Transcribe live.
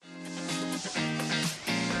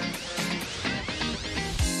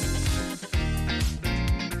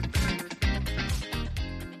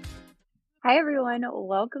Hi, everyone.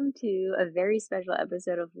 Welcome to a very special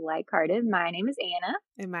episode of Like Hearted. My name is Anna.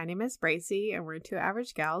 And my name is Bracy, and we're two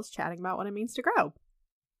average gals chatting about what it means to grow.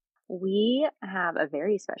 We have a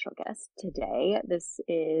very special guest today. This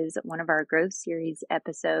is one of our Growth Series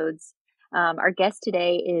episodes. Our guest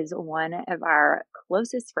today is one of our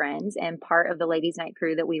closest friends and part of the Ladies Night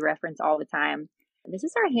crew that we reference all the time. This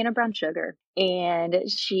is our Hannah Brown Sugar, and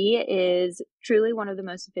she is truly one of the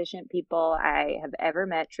most efficient people I have ever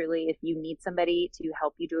met. Truly, if you need somebody to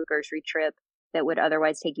help you do a grocery trip that would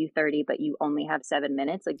otherwise take you 30, but you only have 7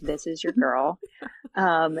 minutes, like this is your girl.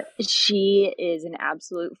 She is an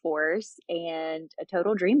absolute force and a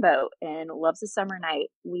total dreamboat and loves a summer night.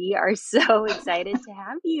 We are so excited to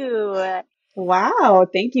have you. Wow,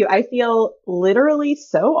 thank you. I feel literally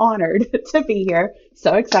so honored to be here.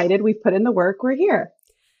 So excited. We've put in the work. We're here.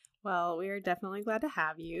 Well, we are definitely glad to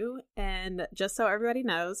have you. And just so everybody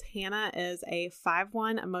knows, Hannah is a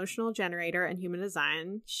 5/1 emotional generator in human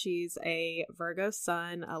design. She's a Virgo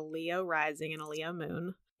sun, a Leo rising, and a Leo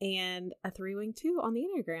moon, and a 3-wing 2 on the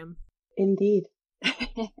Enneagram. Indeed.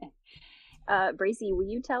 Bracy, will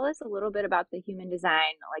you tell us a little bit about the human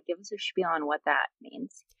design? Like, give us a spiel on what that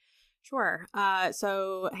means. Sure.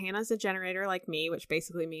 So Hannah's a generator like me, which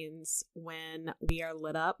basically means when we are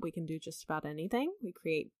lit up, we can do just about anything. We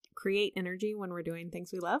create energy when we're doing things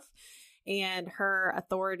we love. And her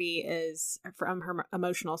authority is from her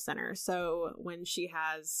emotional center. So when she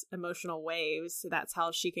has emotional waves, that's how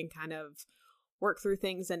she can kind of work through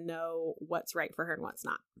things and know what's right for her and what's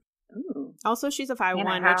not. Ooh. Also, she's a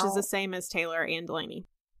 5/1, which is the same as Taylor and Delaney.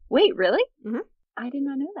 Wait, really? Mm-hmm. I did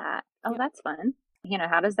not know that. Oh, Yep. That's fun. Hannah,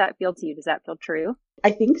 how does that feel to you? Does that feel true?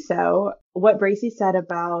 I think so. What Bracy said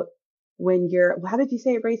about how did you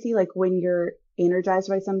say it, Bracy? Like when you're energized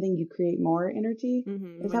by something, you create more energy?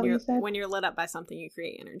 Mm-hmm. Is that what you said? When you're lit up by something, you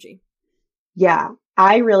create energy. Yeah,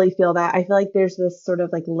 I really feel that. I feel like there's this sort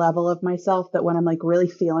of like level of myself that when I'm like really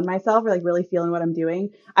feeling myself or like really feeling what I'm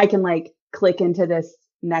doing, I can like click into this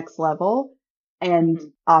next level and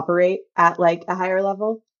operate at like a higher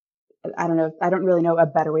level. I don't know. I don't really know a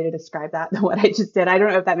better way to describe that than what I just did. I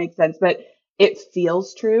don't know if that makes sense, but it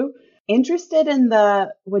feels true. Interested in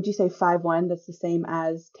what'd you say, 5/1? That's the same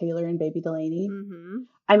as Taylor and Baby Delaney. Mm-hmm.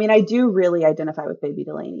 I mean, I do really identify with Baby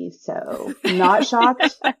Delaney, so not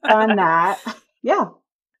shocked on that. Yeah.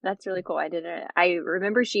 That's really cool. I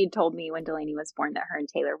remember she had told me when Delaney was born that her and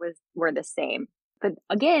Taylor were the same. But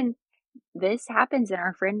again, this happens in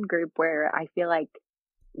our friend group where I feel like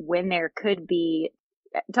when there could be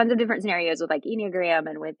tons of different scenarios with like Enneagram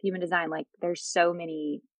and with human design, like there's so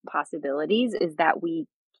many possibilities, is that we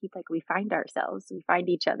find ourselves, we find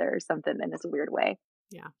each other or something in this weird way.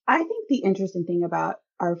 Yeah. I think the interesting thing about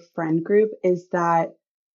our friend group is that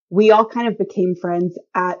we all kind of became friends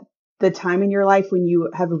at the time in your life when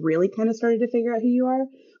you have really kind of started to figure out who you are.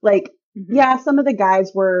 Like, yeah, some of the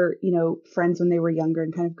guys were, friends when they were younger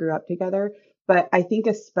and kind of grew up together. But I think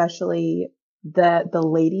especially the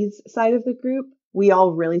ladies side of the group, we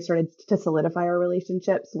all really started to solidify our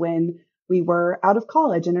relationships when we were out of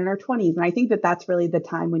college and in our 20s. And I think that that's really the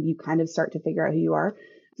time when you kind of start to figure out who you are.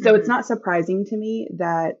 So it's not surprising to me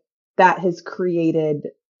that has created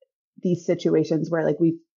these situations where like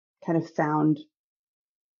we've kind of found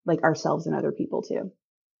like ourselves and other people too.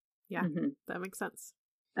 Yeah, that makes sense.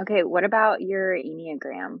 Okay, what about your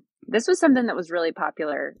Enneagram? This was something that was really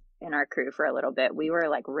popular in our crew for a little bit. We were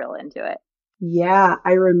like real into it. Yeah,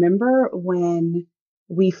 I remember when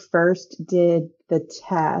we first did the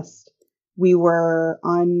test, we were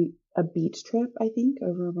on a beach trip, I think,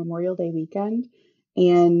 over Memorial Day weekend.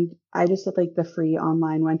 And I just did like the free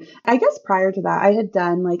online one. I guess prior to that, I had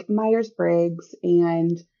done like Myers-Briggs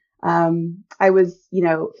and I was,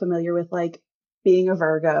 familiar with like being a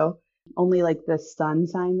Virgo, only like the sun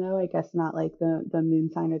sign though, I guess not like the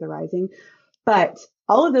moon sign or the rising. But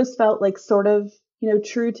all of those felt like sort of,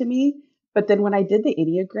 true to me. But then when I did the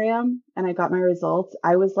Enneagram and I got my results,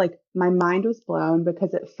 I was like, my mind was blown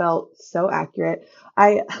because it felt so accurate.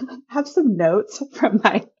 I have some notes from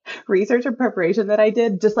my research and preparation that I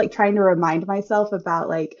did, just like trying to remind myself about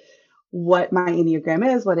like what my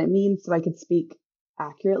Enneagram is, what it means, so I could speak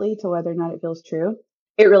accurately to whether or not it feels true.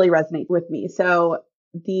 It really resonates with me. So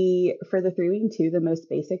for the 3-wing 2, the most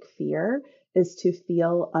basic fear is to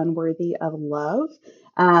feel unworthy of love.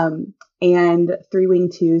 And 3-wing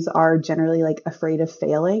 2s are generally like afraid of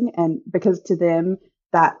failing, and because to them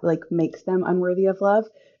that like makes them unworthy of love.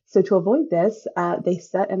 So to avoid this, they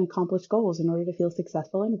set and accomplish goals in order to feel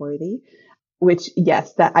successful and worthy. Which,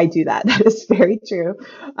 yes, that I do that. That is very true.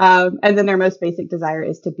 And then their most basic desire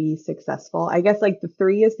is to be successful. I guess like the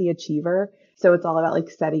 3 is the achiever. So it's all about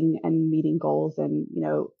like setting and meeting goals and,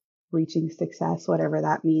 reaching success, whatever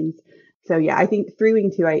that means. So yeah, I think 3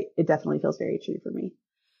 wing 2, it definitely feels very true for me.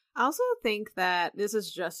 I also think that this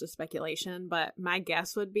is just a speculation, but my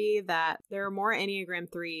guess would be that there are more Enneagram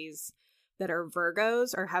 3s that are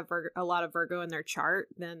Virgos or have a lot of Virgo in their chart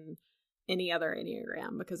than any other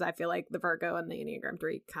Enneagram, because I feel like the Virgo and the Enneagram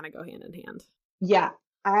 3 kind of go hand in hand. Yeah,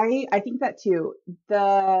 I think that too.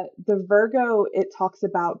 The Virgo, it talks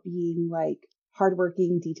about being like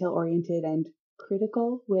hardworking, detail oriented, and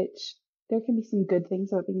critical, which there can be some good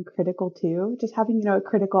things about being critical too. Just having, a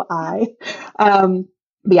critical eye.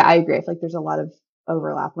 But yeah, I agree. I feel like there's a lot of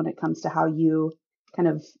overlap when it comes to how you kind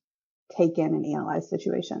of take in and analyze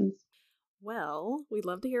situations. Well, we'd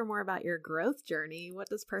love to hear more about your growth journey. What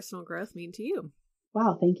does personal growth mean to you?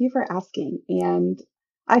 Wow, thank you for asking. And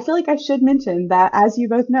I feel like I should mention that, as you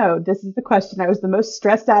both know, this is the question I was the most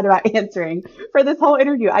stressed out about answering for this whole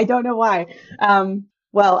interview. I don't know why.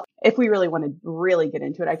 Well, if we really want to really get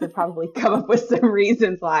into it, I could probably come up with some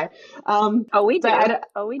reasons why. We do.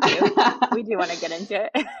 We do. We do want to get into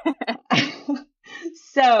it.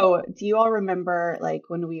 So, do you all remember like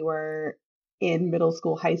when we were in middle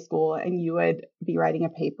school, high school, and you would be writing a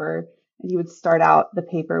paper and you would start out the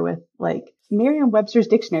paper with like Merriam-Webster's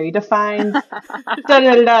dictionary defines da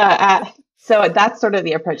da da da. So that's sort of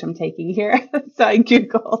the approach I'm taking here. So I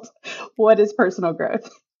Googled what is personal growth,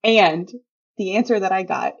 and the answer that I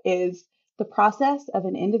got is the process of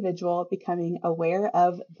an individual becoming aware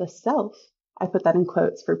of the self. I put that in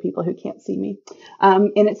quotes for people who can't see me,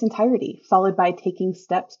 in its entirety, followed by taking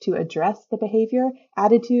steps to address the behavior,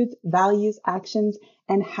 attitudes, values, actions,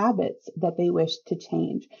 and habits that they wish to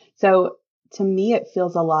change. So to me, it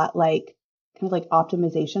feels a lot like kind of like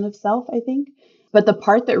optimization of self, I think. But the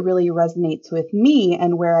part that really resonates with me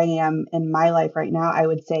and where I am in my life right now, I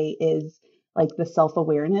would say, is like the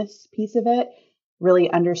self-awareness piece of it.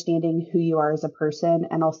 Really understanding who you are as a person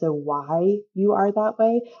and also why you are that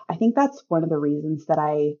way. I think that's one of the reasons that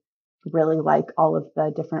I really like all of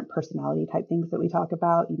the different personality type things that we talk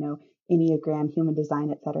about, Enneagram, human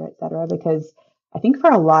design, et cetera, because I think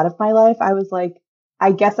for a lot of my life, I was like,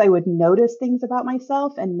 I guess I would notice things about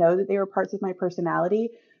myself and know that they were parts of my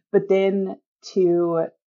personality, but then to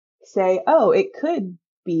say, oh, it could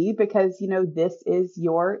be because, this is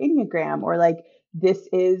your Enneagram, or like, this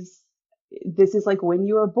is like when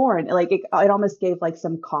you were born. Like it almost gave like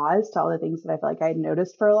some cause to all the things that I felt like I had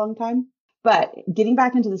noticed for a long time. But getting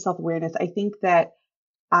back into the self-awareness, I think that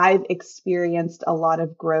I've experienced a lot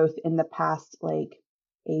of growth in the past like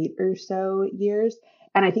 8 or so years.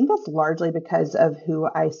 And I think that's largely because of who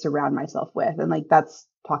I surround myself with. And like that's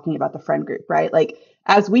talking about the friend group, right? Like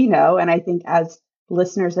as we know, and I think as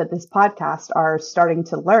listeners at this podcast are starting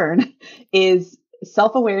to learn, is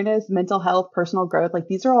self-awareness, mental health, personal growth, like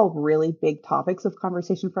these are all really big topics of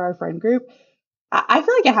conversation for our friend group. I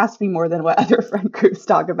feel like it has to be more than what other friend groups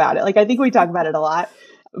talk about it. Like I think we talk about it a lot,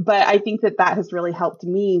 but I think that has really helped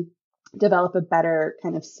me develop a better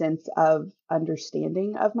kind of sense of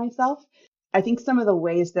understanding of myself. I think some of the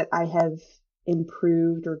ways that I have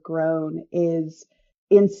improved or grown is,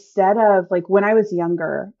 instead of like when I was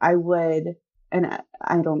younger, I would, and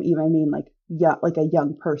I don't even mean like like a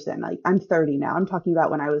young person. Like I'm 30 now. I'm talking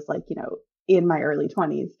about when I was like, in my early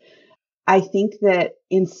 20s. I think that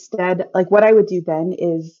instead, like what I would do then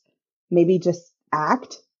is maybe just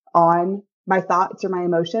act on my thoughts or my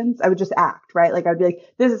emotions. I would just act, right? Like I'd be like,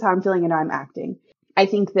 this is how I'm feeling and I'm acting. I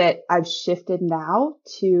think that I've shifted now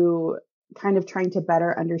to kind of trying to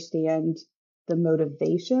better understand the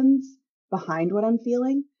motivations behind what I'm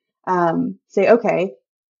feeling. Say, okay,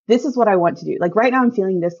 this is what I want to do. Like right now I'm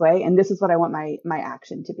feeling this way and this is what I want my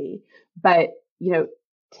action to be. But,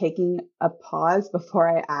 taking a pause before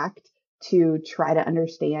I act to try to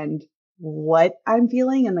understand what I'm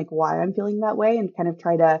feeling and like why I'm feeling that way, and kind of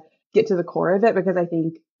try to get to the core of it, because I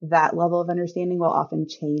think that level of understanding will often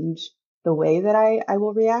change the way that I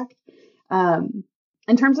will react.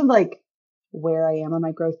 In terms of like where I am on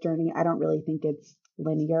my growth journey, I don't really think it's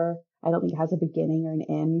linear. I don't think it has a beginning or an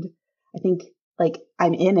end. I think like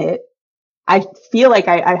I'm in it. I feel like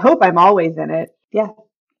I hope I'm always in it. Yeah.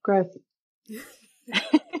 Growth.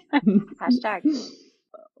 Hashtag.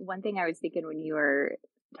 One thing I was thinking when you were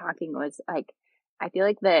talking was like, I feel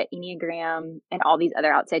like the Enneagram and all these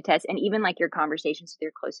other outside tests, and even like your conversations with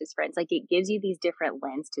your closest friends, like it gives you these different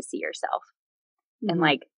lens to see yourself. And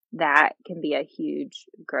like that can be a huge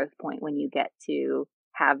growth point when you get to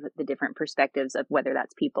have the different perspectives of whether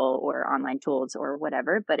that's people or online tools or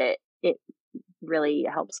whatever, but it really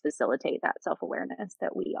helps facilitate that self-awareness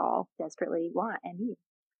that we all desperately want and need.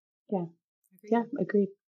 Yeah. Yeah, agreed.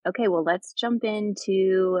 Okay, well, let's jump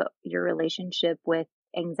into your relationship with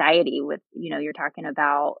anxiety with, you're talking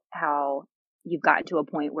about how you've gotten to a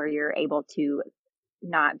point where you're able to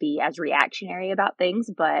not be as reactionary about things,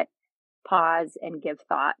 but pause and give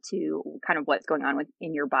thought to kind of what's going on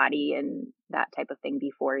in your body and that type of thing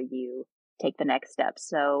before you take the next step.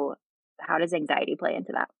 So how does anxiety play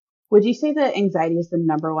into that? Would you say that anxiety is the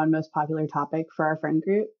number one most popular topic for our friend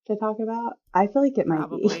group to talk about? I feel like it might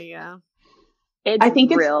Probably, be. yeah. I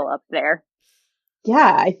think it's real up there.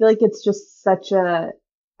 Yeah, I feel like it's just such a,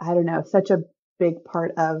 I don't know, such a big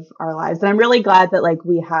part of our lives. And I'm really glad that like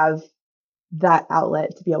we have that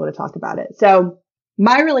outlet to be able to talk about it. So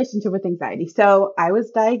my relationship with anxiety. So I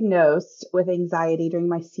was diagnosed with anxiety during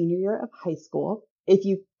my senior year of high school. If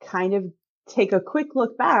you kind of take a quick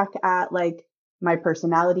look back at like my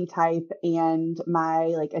personality type and my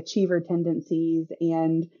like achiever tendencies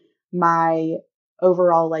and my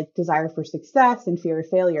overall like desire for success and fear of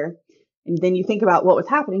failure. And then you think about what was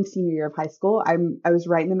happening senior year of high school. I was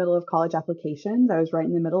right in the middle of college applications. I was right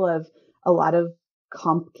in the middle of a lot of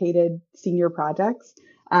complicated senior projects.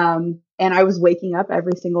 And I was waking up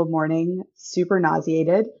every single morning, super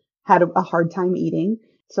nauseated, had a hard time eating.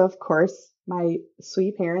 So of course, my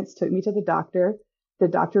sweet parents took me to the doctor. The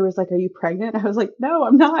doctor was like, "Are you pregnant?" I was like, "No,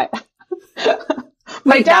 I'm not."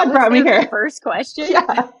 My dad brought me here. First question.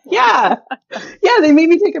 Yeah. They made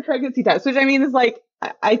me take a pregnancy test, which I mean is like,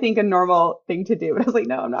 I think a normal thing to do. But I was like,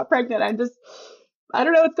 "No, I'm not pregnant. I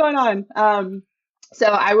don't know what's going on." So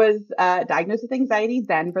I was diagnosed with anxiety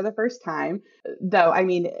then for the first time. Though, I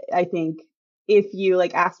mean, I think if you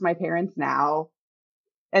like ask my parents now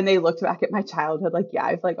and they looked back at my childhood, like, yeah,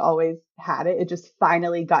 I've like always had it. It just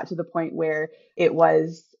finally got to the point where it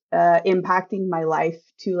was impacting my life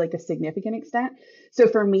to like a significant extent. So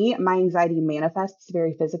for me, my anxiety manifests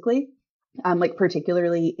very physically. Like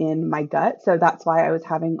particularly in my gut. So that's why I was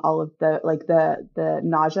having all of the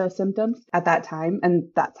nausea symptoms at that time. And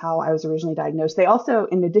that's how I was originally diagnosed. They also,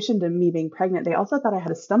 in addition to me being pregnant, they also thought I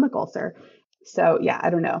had a stomach ulcer. So yeah, I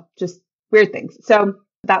don't know, just weird things. So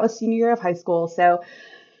that was senior year of high school. So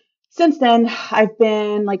since then, I've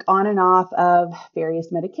been like on and off of various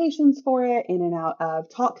medications for it, in and out of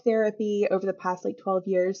talk therapy over the past like 12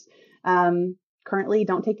 years. Currently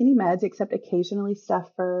don't take any meds except occasionally stuff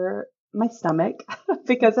for my stomach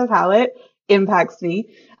because of how it impacts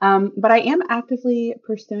me. But I am actively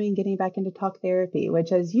pursuing getting back into talk therapy,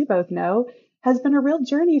 which, as you both know, has been a real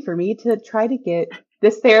journey for me to try to get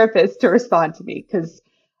this therapist to respond to me. Because,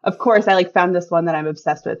 of course, I like found this one that I'm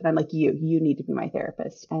obsessed with, and I'm like, you need to be my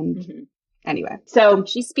therapist. And anyway, so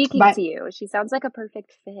she's speaking to you. She sounds like a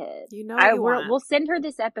perfect fit. We'll send her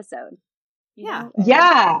this episode. Yeah.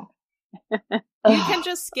 Yeah. You can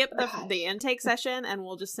just skip the intake session and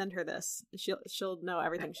we'll just send her this. She'll know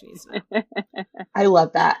everything she needs to know. I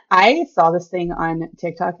love that. I saw this thing on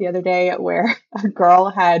TikTok the other day where a girl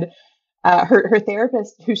had her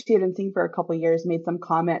therapist, who she had been seeing for a couple of years, made some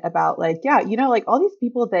comment about like, yeah, like all these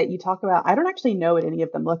people that you talk about, I don't actually know what any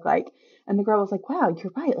of them look like. And the girl was like, wow,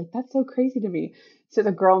 you're right. Like, that's so crazy to me. So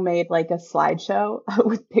the girl made like a slideshow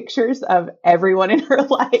with pictures of everyone in her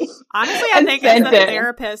life. Honestly, I think as a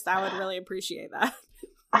therapist, I would really appreciate that.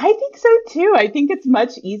 I think so too. I think it's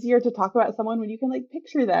much easier to talk about someone when you can like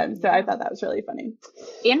picture them. So I thought that was really funny.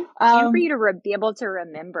 And for you to be able to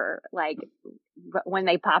remember, like when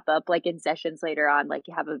they pop up, like in sessions later on, like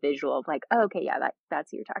you have a visual of like, oh, okay, yeah,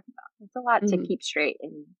 that's what you're talking about. It's a lot to keep straight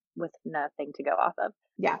and with nothing to go off of.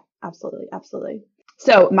 Yeah, absolutely. Absolutely.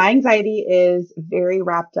 So my anxiety is very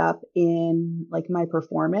wrapped up in like my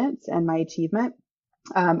performance and my achievement,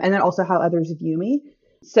 and then also how others view me.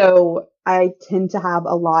 So I tend to have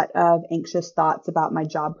a lot of anxious thoughts about my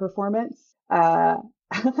job performance.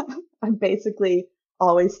 I'm basically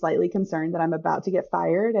always slightly concerned that I'm about to get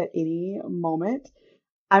fired at any moment.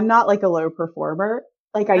 I'm not like a low performer.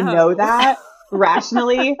 Like I know that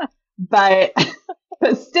rationally, but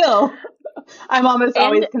still, I'm almost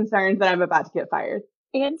always concerned that I'm about to get fired.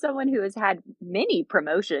 And someone who has had many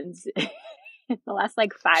promotions in the last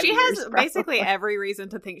like 5 years. She has basically every reason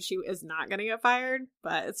to think she is not going to get fired,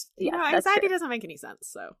 but it's anxiety doesn't make any sense.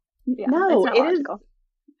 So no,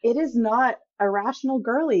 it is not a rational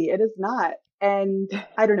girly. It is not. And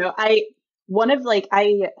I don't know. I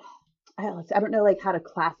don't know like how to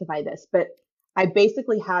classify this, but I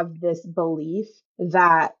basically have this belief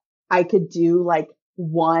that I could do like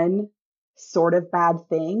one sort of bad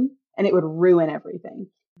thing and it would ruin everything.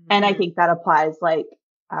 And I think that applies like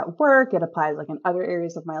at work. It applies like in other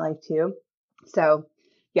areas of my life too. So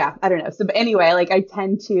yeah, I don't know. So, but anyway, like I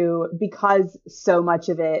tend to, because so much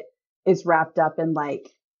of it is wrapped up in like,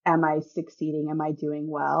 am I succeeding? Am I doing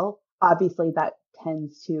well? Obviously that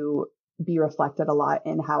tends to be reflected a lot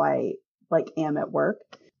in how I like am at work.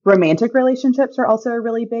 Romantic relationships are also a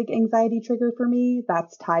really big anxiety trigger for me.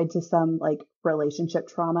 That's tied to some like relationship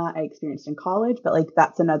trauma I experienced in college, but like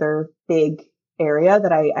that's another big area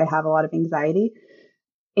that I have a lot of anxiety.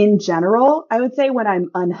 In general, I would say when I'm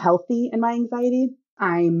unhealthy in my anxiety,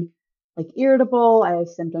 I'm like irritable. I have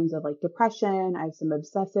symptoms of like depression. I have some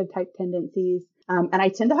obsessive type tendencies. And I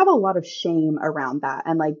tend to have a lot of shame around that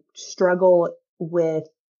and like struggle with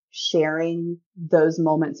sharing those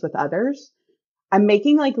moments with others. I'm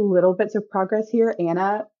making like little bits of progress here.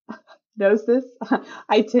 Anna knows this.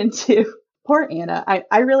 I tend to, poor Anna,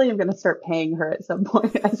 I really am going to start paying her at some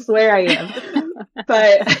point. I swear I am.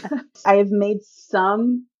 But I have made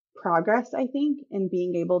some progress, I think, in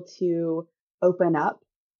being able to open up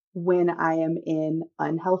when I am in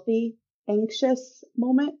unhealthy, anxious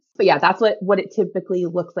moments. But yeah, that's what it typically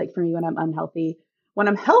looks like for me when I'm unhealthy. When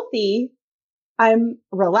I'm healthy, I'm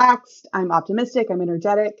relaxed, I'm optimistic, I'm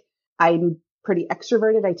energetic, I'm pretty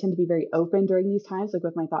extroverted. I tend to be very open during these times, like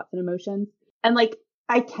with my thoughts and emotions. And like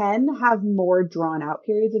I can have more drawn out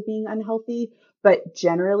periods of being unhealthy, but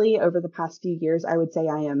generally over the past few years, I would say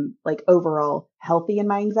I am like overall healthy in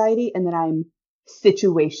my anxiety and then I'm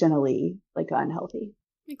situationally like unhealthy.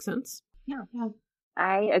 Makes sense. Yeah. Yeah.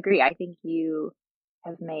 I agree. I think you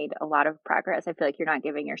have made a lot of progress. I feel like you're not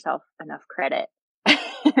giving yourself enough credit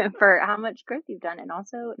for how much growth you've done. And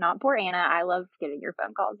also, not poor Anna. I love getting your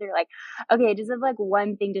phone calls. You're like, okay, just have like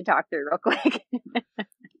one thing to talk through real quick.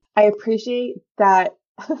 I appreciate that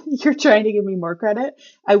you're trying to give me more credit.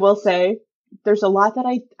 I will say there's a lot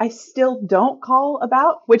that I still don't call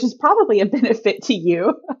about, which is probably a benefit to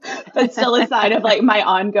you, but still a sign of like my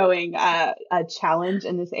ongoing challenge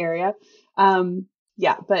in this area.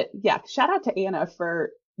 But shout out to Anna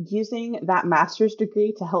for using that master's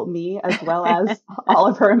degree to help me as well as all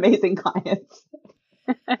of her amazing clients.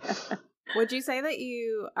 Would you say that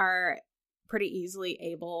you are pretty easily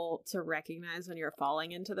able to recognize when you're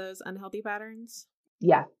falling into those unhealthy patterns?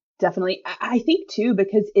 Yeah, definitely. I think too,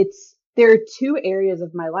 because there are two areas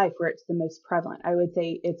of my life where it's the most prevalent. I would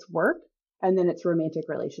say it's work and then it's romantic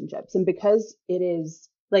relationships. And because it is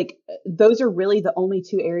like, those are really the only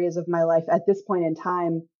two areas of my life at this point in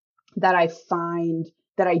time that I find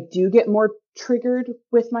that I do get more triggered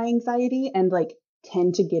with my anxiety and like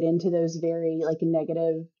tend to get into those very like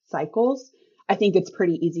negative cycles. I think it's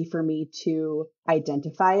pretty easy for me to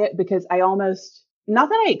identify it because I almost, not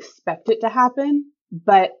that I expect it to happen,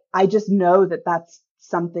 but I just know that that's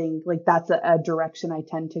something like that's a direction I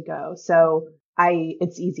tend to go. So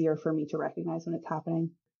it's easier for me to recognize when it's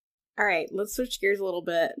happening. All right, let's switch gears a little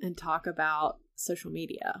bit and talk about social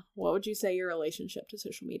media. What would you say your relationship to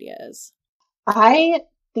social media is? I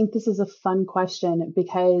think this is a fun question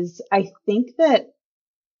because I think that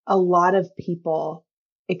a lot of people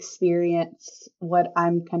experience what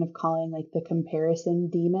I'm kind of calling like the comparison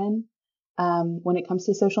demon. When it comes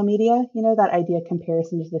to social media, that idea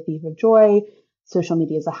comparison is the thief of joy. Social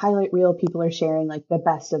media is a highlight reel. People are sharing like the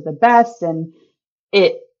best of the best. And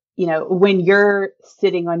when you're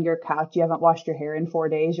sitting on your couch, you haven't washed your hair in 4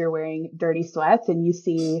 days, you're wearing dirty sweats and you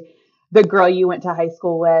see the girl you went to high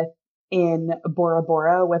school with in Bora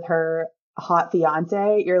Bora with her hot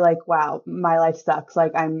fiance, you're like, wow, my life sucks.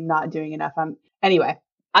 Like I'm not doing enough. Anyway.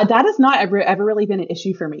 That has not ever really been an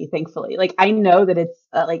issue for me, thankfully. Like I know that it's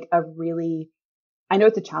I know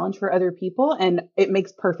it's a challenge for other people and it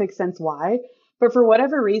makes perfect sense why. But for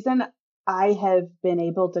whatever reason, I have been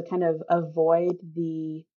able to kind of avoid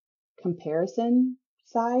the comparison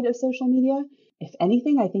side of social media. If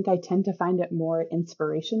anything, I think I tend to find it more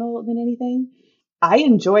inspirational than anything. I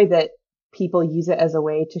enjoy that people use it as a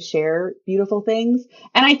way to share beautiful things.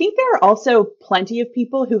 And I think there are also plenty of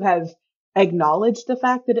people who have acknowledged the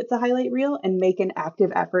fact that it's a highlight reel and make an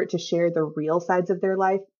active effort to share the real sides of their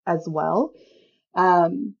life as well.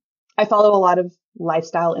 I follow a lot of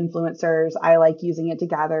lifestyle influencers. I like using it to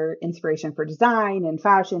gather inspiration for design and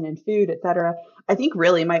fashion and food, etc. I think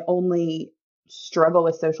really my only struggle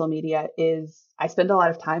with social media is I spend a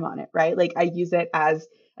lot of time on it, right? Like I use it as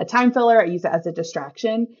a time filler. I use it as a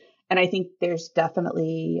distraction. And I think there's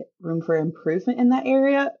definitely room for improvement in that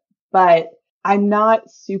area, but I'm not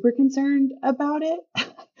super concerned about it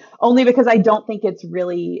only because I don't think it's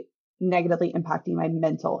really negatively impacting my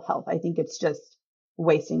mental health. I think it's just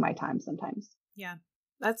wasting my time sometimes. Yeah,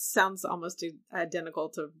 that sounds almost identical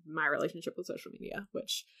to my relationship with social media,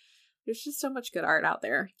 which there's just so much good art out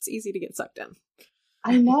there. It's easy to get sucked in.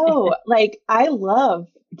 I know. Like I love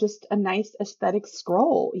just a nice aesthetic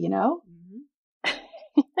scroll, Mm-hmm.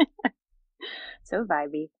 So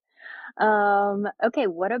vibey. Okay,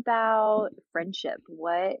 what about friendship?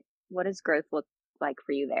 What does growth look like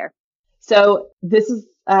for you there? So this is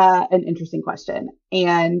an interesting question.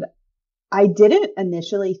 And I didn't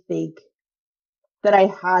initially think that I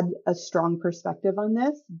had a strong perspective on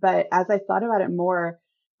this, but as I thought about it more,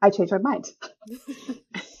 I changed my mind.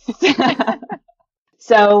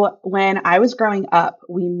 So when I was growing up,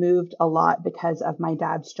 we moved a lot because of my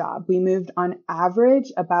dad's job. We moved on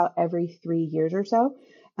average about every 3 years or so.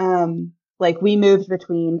 Like we moved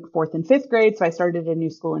between fourth and fifth grade. So I started a new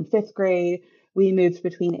school in fifth grade. We moved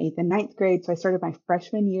between eighth and ninth grade. So I started my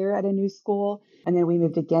freshman year at a new school. And then we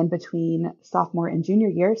moved again between sophomore and junior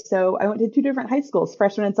year. So I went to two different high schools,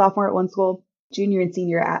 freshman and sophomore at one school, junior and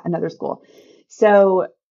senior at another school. So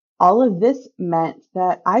all of this meant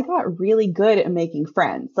that I got really good at making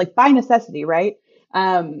friends, like by necessity, right?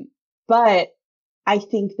 But I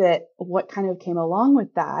think that what kind of came along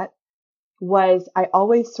with that was I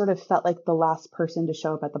always sort of felt like the last person to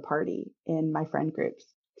show up at the party in my friend groups.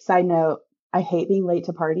 Side note, I hate being late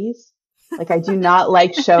to parties. Like I do not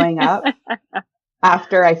like showing up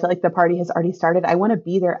after I feel like the party has already started. I want to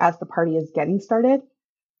be there as the party is getting started.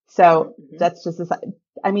 So that's just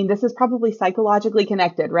I mean, this is probably psychologically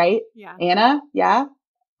connected, right? Yeah. Anna? Yeah.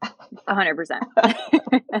 100%.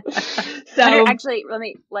 So actually, let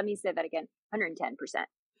me say that again. 110%.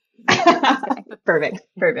 Perfect.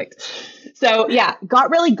 So yeah,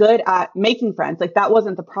 got really good at making friends. Like that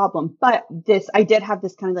wasn't the problem, but I did have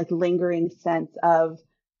this kind of like lingering sense of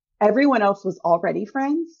everyone else was already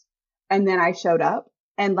friends. And then I showed up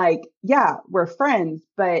and like, yeah, we're friends,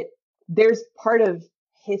 but there's part of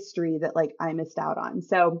history that like I missed out on.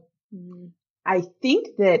 So I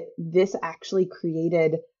think that this actually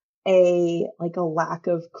created a lack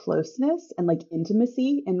of closeness and like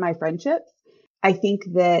intimacy in my friendships. I think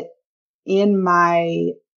that in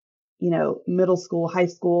my, middle school, high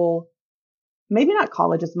school, maybe not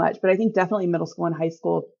college as much, but I think definitely middle school and high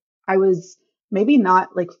school, I was maybe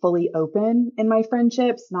not like fully open in my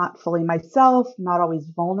friendships, not fully myself, not always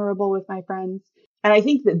vulnerable with my friends. And I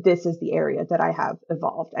think that this is the area that I have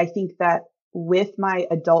evolved. I think that with my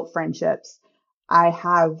adult friendships, I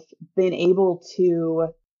have been able to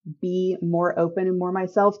be more open and more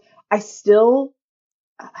myself. I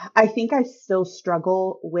think I still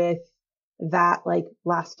struggle with that like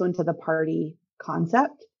last one to the party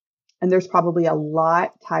concept. And there's probably a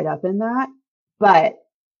lot tied up in that. But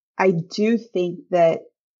I do think that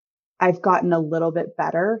I've gotten a little bit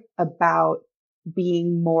better about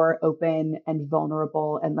being more open and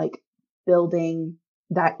vulnerable and like building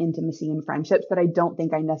that intimacy in friendships that I don't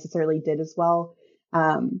think I necessarily did as well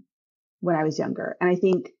when I was younger. And I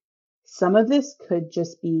think some of this could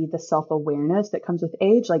just be the self-awareness that comes with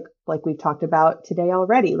age, like we've talked about today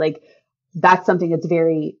already. Like that's something that's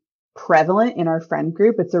very prevalent in our friend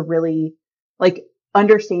group. It's a really like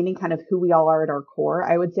understanding kind of who we all are at our core,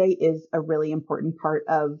 I would say, is a really important part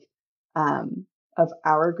of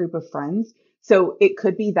our group of friends. So it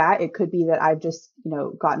could be that. It could be that I've just,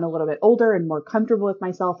 gotten a little bit older and more comfortable with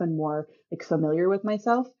myself and more like familiar with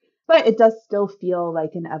myself. But it does still feel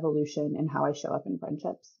like an evolution in how I show up in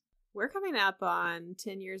friendships. We're coming up on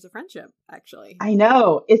 10 years of friendship, actually. I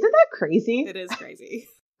know. Isn't that crazy? It is crazy.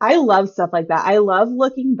 I love stuff like that. I love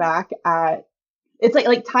looking back at, it's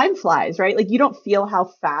like time flies, right? Like you don't feel how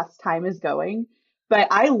fast time is going, but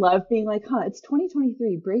I love being like, it's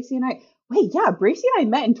 2023. Bracy and I, Bracy and I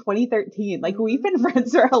met in 2013. Like we've been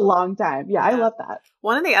friends for a long time. Yeah, I love that.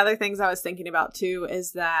 One of the other things I was thinking about too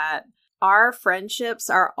is that our friendships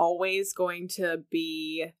are always going to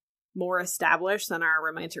be more established than our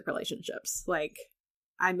romantic relationships. Like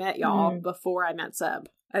I met y'all before I met Seb.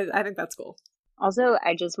 I think that's cool. Also,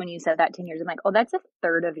 when you said that 10 years, I'm like, oh, that's a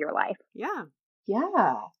third of your life. Yeah.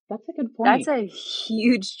 Yeah, that's a good point. That's a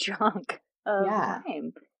huge chunk of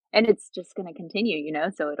time. And it's just going to continue,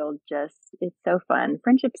 so it's so fun.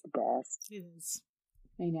 Friendship's the best. It is.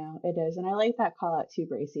 I know, it is. And I like that call out too,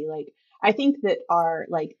 Bracy. Like, I think that our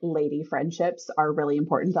like lady friendships are really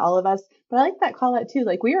important to all of us, but I like that call out too.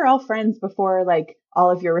 Like we were all friends before like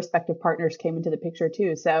all of your respective partners came into the picture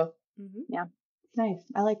too. So yeah, it's nice.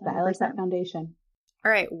 I like that. 100%. I like that foundation.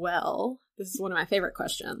 All right. Well, this is one of my favorite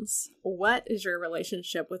questions. What is your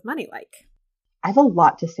relationship with money like? I have a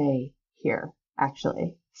lot to say here,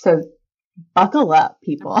 actually. So buckle up,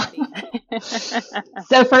 people.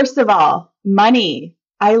 So first of all, money.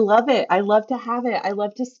 I love it. I love to have it. I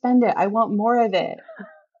love to spend it. I want more of it.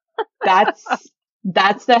 That's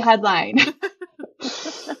the headline.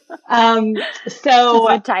 So that's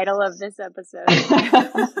the title of this episode.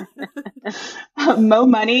 More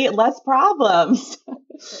money, less problems.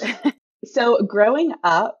 So growing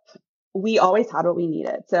up, we always had what we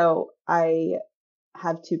needed. So I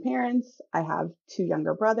have two parents. I have two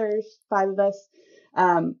younger brothers, 5 of us.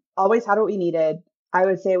 always had what we needed. I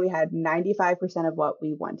would say we had 95% of what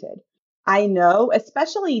we wanted. I know,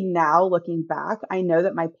 especially now looking back, I know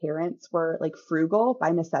that my parents were like frugal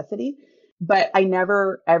by necessity, but I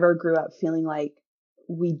never ever grew up feeling like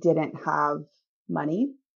we didn't have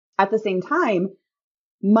money. At the same time,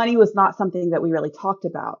 money was not something that we really talked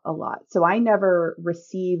about a lot. So I never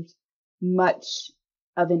received much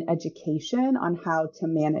of an education on how to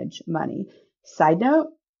manage money. Side note,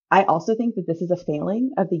 I also think that this is a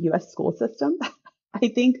failing of the US school system. I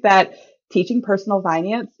think that teaching personal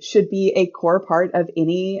finance should be a core part of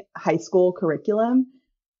any high school curriculum.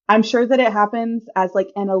 I'm sure that it happens as like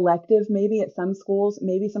an elective, maybe at some schools,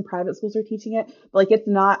 maybe some private schools are teaching it, but like it's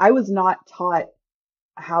not, I was not taught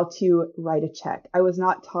how to write a check. I was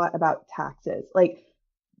not taught about taxes. Like,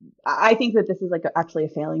 I think that this is like actually a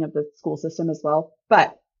failing of the school system as well.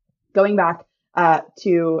 But going back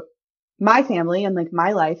to my family and like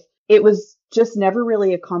my life, it was just never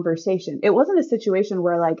really a conversation. It wasn't a situation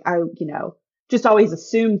where like I, just always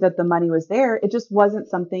assumed that the money was there. It just wasn't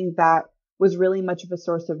something that was really much of a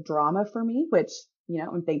source of drama for me, which,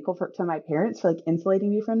 I'm thankful to my parents for like insulating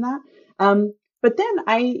me from that. But then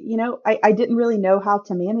I didn't really know how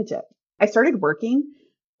to manage it. I started working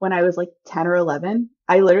when I was like 10 or 11.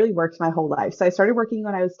 I literally worked my whole life. So I started working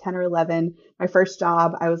when I was 10 or 11. My first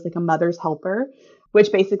job, I was like a mother's helper,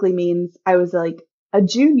 which basically means I was like a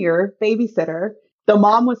junior babysitter. The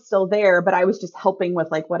mom was still there, but I was just helping with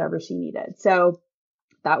like whatever she needed. So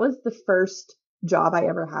that was the first job I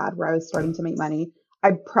ever had where I was starting to make money.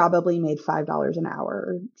 I probably made $5 an hour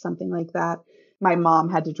or something like that. My mom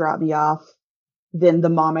had to drop me off. Then the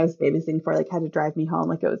mom I was babysitting for like had to drive me home.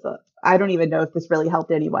 Like it was I don't even know if this really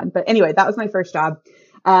helped anyone, but anyway, that was my first job.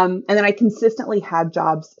 And then I consistently had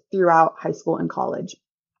jobs throughout high school and college,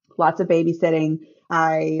 lots of babysitting.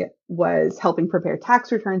 I was helping prepare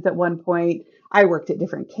tax returns at one point. I worked at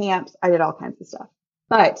different camps. I did all kinds of stuff,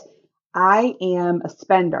 but I am a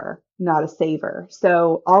spender, not a saver.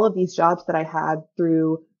 So all of these jobs that I had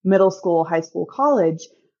through middle school, high school, college,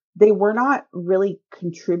 they were not really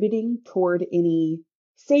contributing toward any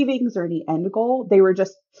savings or any end goal. They were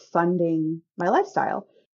just funding my lifestyle,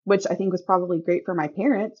 which I think was probably great for my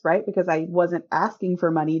parents, right? Because I wasn't asking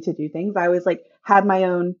for money to do things. I was like, had my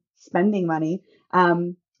own spending money.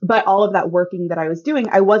 But all of that working that I was doing,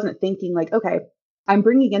 I wasn't thinking like, okay, I'm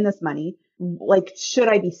bringing in this money. Like, should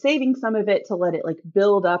I be saving some of it to let it like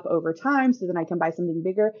build up over time so then I can buy something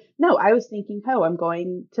bigger? No, I was thinking, oh, I'm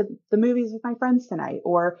going to the movies with my friends tonight,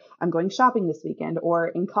 or I'm going shopping this weekend, or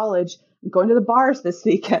in college, I'm going to the bars this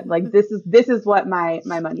weekend. Like this is what my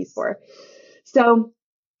money's for. So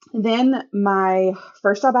then my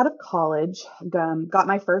first job out of college, got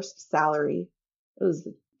my first salary. It was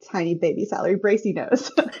a tiny baby salary, Bracy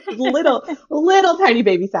knows, little tiny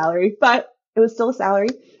baby salary, but it was still a salary.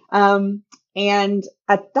 And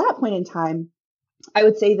at that point in time, I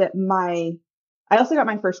would say that I also got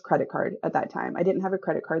my first credit card at that time. I didn't have a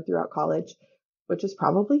credit card throughout college, which is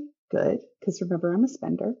probably good because remember, I'm a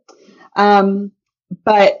spender.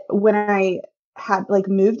 But when I had like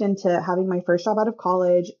moved into having my first job out of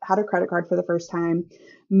college, had a credit card for the first time,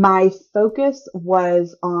 my focus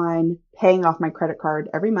was on paying off my credit card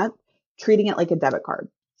every month, treating it like a debit card.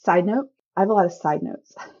 Side note, I have a lot of side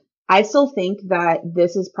notes. I still think that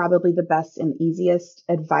this is probably the best and easiest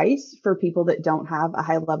advice for people that don't have a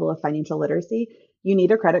high level of financial literacy. You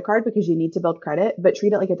need a credit card because you need to build credit, but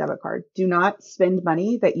treat it like a debit card. Do not spend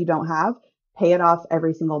money that you don't have. Pay it off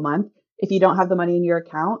every single month. If you don't have the money in your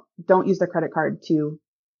account, don't use the credit card to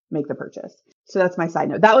make the purchase. So that's my side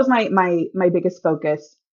note. That was my biggest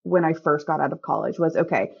focus when I first got out of college was,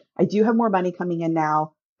 okay, I do have more money coming in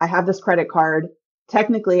now. I have this credit card.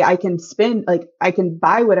 Technically I can spend, like I can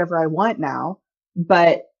buy whatever I want now,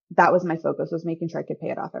 but that was my focus, was making sure I could pay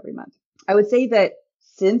it off every month. I would say that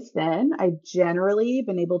since then, I've generally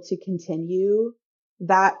been able to continue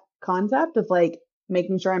that concept of like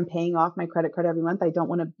making sure I'm paying off my credit card every month. I don't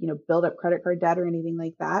want to, build up credit card debt or anything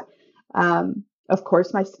like that. Of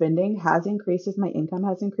course, my spending has increased as my income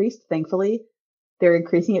has increased. Thankfully, they're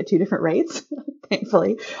increasing at two different rates,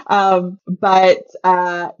 thankfully.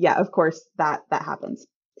 Yeah, of course that happens.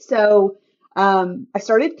 So, I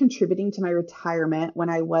started contributing to my retirement when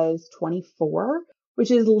I was 24,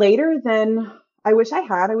 which is later than I wish I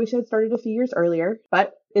had. I wish I had started a few years earlier,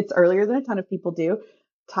 but it's earlier than a ton of people do.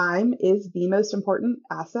 Time is the most important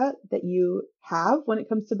asset that you have when it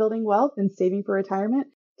comes to building wealth and saving for retirement.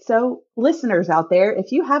 So listeners out there,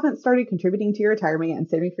 if you haven't started contributing to your retirement and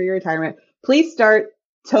saving for your retirement, please start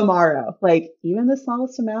tomorrow. Like even the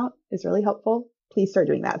smallest amount is really helpful. Please start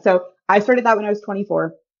doing that. So I started that when I was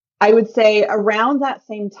 24. I would say around that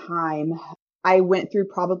same time, I went through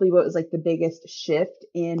probably what was like the biggest shift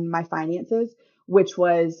in my finances, which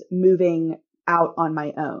was moving out on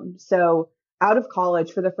my own. So out of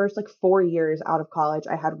college, for the first like 4 years out of college,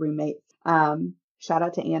 I had roommates. Shout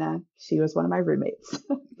out to Anna. She was one of my roommates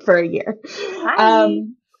for a year. Hi.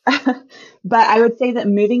 But I would say that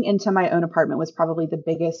moving into my own apartment was probably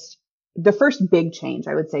the first big change,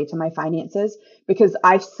 I would say, to my finances, because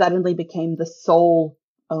I suddenly became the sole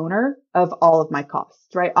owner of all of my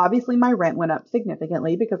costs, right? Obviously, my rent went up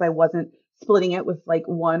significantly because I wasn't splitting it with like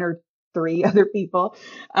one or three other people.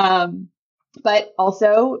 But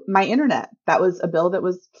also my internet, that was a bill that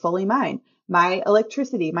was fully mine. My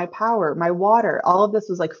electricity, my power, my water, all of this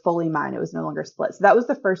was like fully mine. It was no longer split. So that was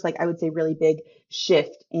the first, like, I would say really big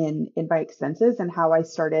shift in my expenses and how I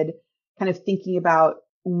started kind of thinking about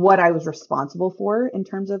what I was responsible for in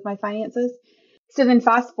terms of my finances. So then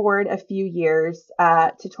fast forward a few years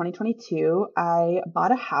to 2022, I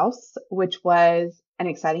bought a house, which was an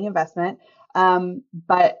exciting investment,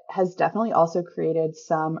 but has definitely also created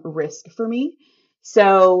some risk for me.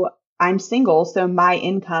 So I'm single, so my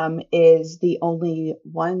income is the only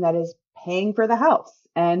one that is paying for the house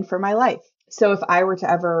and for my life. So if I were to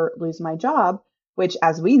ever lose my job, which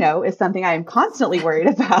as we know is something I am constantly worried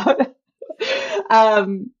about,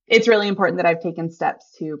 it's really important that I've taken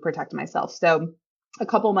steps to protect myself. So a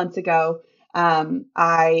couple months ago,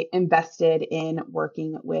 I invested in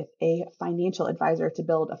working with a financial advisor to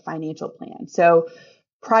build a financial plan. So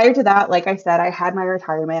prior to that, like I said, I had my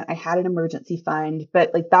retirement, I had an emergency fund,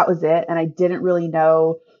 but like that was it. And I didn't really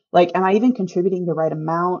know, like, am I even contributing the right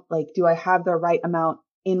amount? Like, do I have the right amount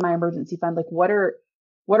in my emergency fund? Like, what are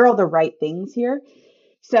all the right things here?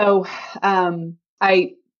 So,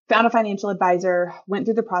 I found a financial advisor, went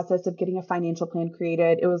through the process of getting a financial plan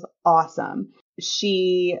created. It was awesome.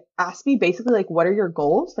 She asked me basically, like, what are your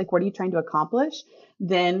goals? Like, what are you trying to accomplish?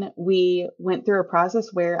 Then we went through a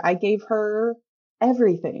process where I gave her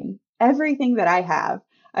everything that I have.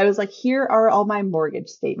 I was like, here are all my mortgage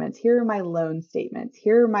statements. Here are my loan statements.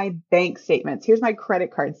 Here are my bank statements. Here's my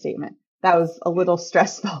credit card statement. That was a little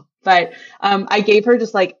stressful, but I gave her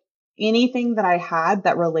just like anything that I had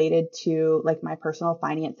that related to like my personal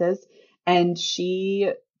finances. And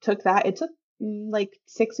she took that. It took like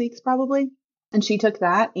 6 weeks probably. And she took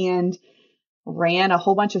that and ran a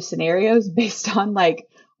whole bunch of scenarios based on like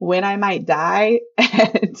when I might die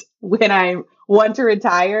and when I want to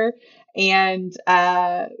retire, and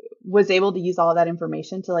was able to use all of that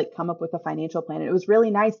information to like come up with a financial plan. And it was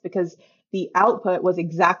really nice because the output was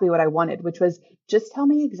exactly what I wanted, which was just tell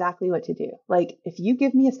me exactly what to do. Like if you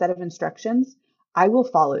give me a set of instructions, I will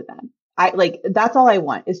follow them. That's all I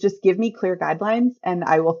want is just give me clear guidelines and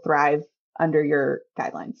I will thrive under your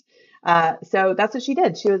guidelines. So that's what she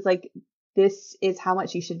did. She was like, this is how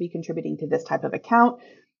much you should be contributing to this type of account.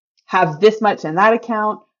 Have this much in that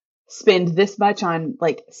account, spend this much on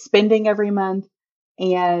like spending every month,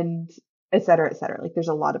 and et cetera, et cetera. Like there's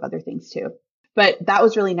a lot of other things too. But that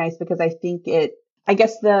was really nice because I think I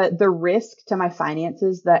guess the risk to my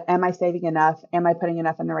finances, that am I saving enough? Am I putting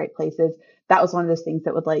enough in the right places? That was one of those things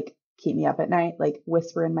that would like keep me up at night, like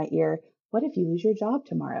whisper in my ear, what if you lose your job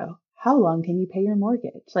tomorrow? How long can you pay your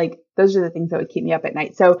mortgage? Like those are the things that would keep me up at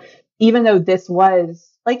night. So even though this was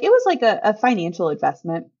like, it was like a financial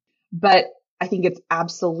investment, but I think it's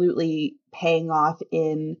absolutely paying off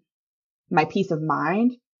in my peace of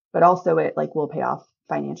mind, but also it like will pay off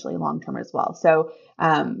financially long term as well. So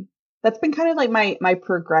that's been kind of like my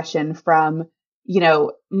progression from,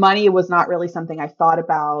 money was not really something I thought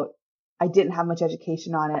about. I didn't have much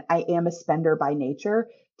education on it. I am a spender by nature,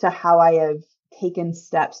 to how I have taken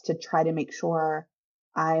steps to try to make sure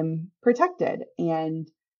I'm protected and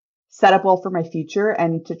set up well for my future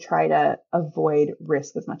and to try to avoid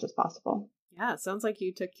risk as much as possible. Yeah, it sounds like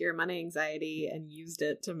you took your money anxiety and used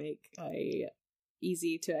it to make a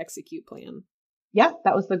easy to execute plan. Yeah,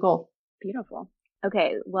 that was the goal. Beautiful.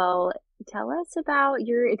 Okay, well, tell us about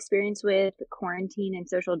your experience with quarantine and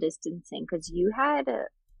social distancing, because you had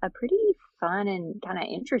a pretty fun and kind of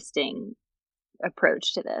interesting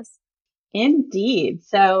approach to this. Indeed.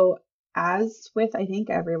 So as with, I think,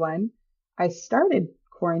 everyone, I started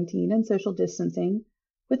quarantine and social distancing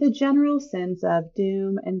with a general sense of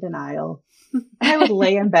doom and denial. I would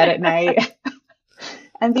lay in bed at night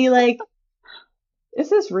and be like, is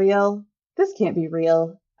this real? This can't be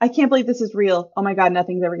real. I can't believe this is real. Oh my God,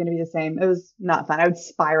 nothing's ever going to be the same. It was not fun. I would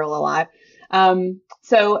spiral a lot.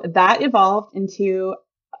 So that evolved into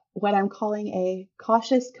what I'm calling a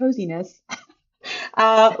cautious coziness,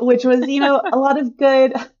 which was, a lot of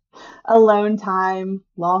good alone time,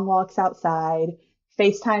 long walks outside,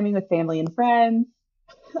 FaceTiming with family and friends,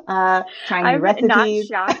 trying new recipes.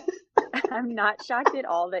 I'm not shocked. I'm not shocked at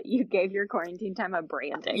all that you gave your quarantine time a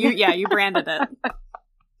branding. You branded it.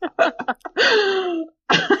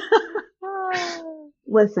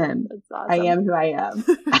 Listen, awesome. I am who I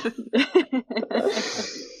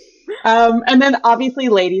am. And then obviously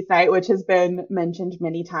Ladies Night, which has been mentioned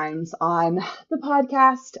many times on the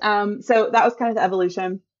podcast. So that was kind of the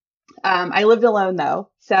evolution. I lived alone though.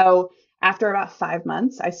 So after about 5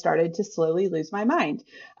 months, I started to slowly lose my mind.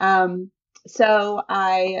 So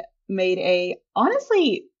I made a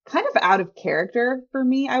honestly kind of out of character for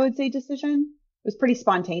me, I would say, decision. It was pretty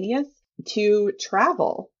spontaneous to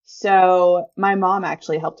travel. So my mom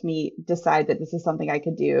actually helped me decide that this is something I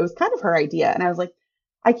could do. It was kind of her idea. And I was like,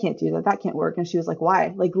 I can't do that. That can't work. And she was like,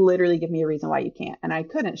 why? Like literally give me a reason why you can't. And I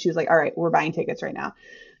couldn't. She was like, all right, we're buying tickets right now.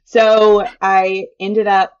 So I ended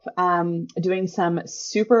up doing some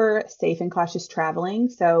super safe and cautious traveling.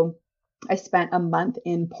 So I spent a month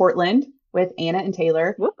in Portland with Anna and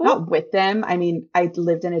Taylor, not with them. I mean, I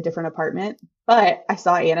lived in a different apartment, but I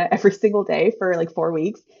saw Anna every single day for like 4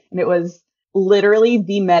 weeks. And it was literally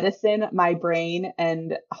the medicine my brain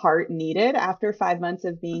and heart needed after 5 months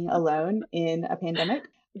of being alone in a pandemic.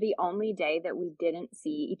 The only day that we didn't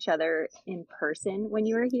see each other in person when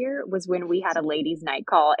you were here was when we had a ladies' night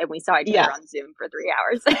call and we saw each other on Zoom for 3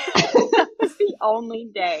 hours. That was the only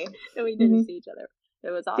day that we didn't see each other.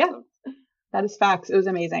 It was awesome. Yeah, that is facts. It was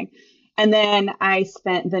amazing. And then I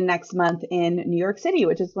spent the next month in New York City,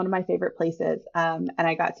 which is one of my favorite places. And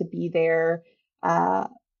I got to be there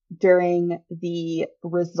during the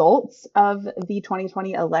results of the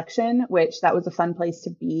 2020 election, which that was a fun place to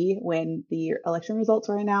be when the election results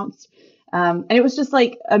were announced. And it was just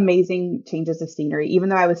like amazing changes of scenery, even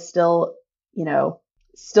though I was still,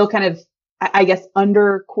 still kind of, I guess,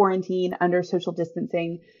 under quarantine, under social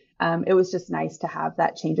distancing. It was just nice to have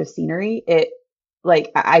that change of scenery. It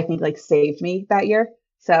I think saved me that year.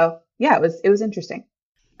 So yeah, it was interesting.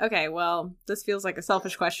 Okay, well, this feels like a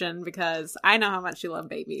selfish question because I know how much you love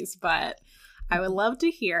babies, but I would love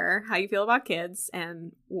to hear how you feel about kids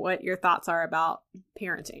and what your thoughts are about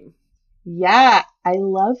parenting. Yeah, I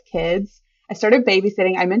love kids. I started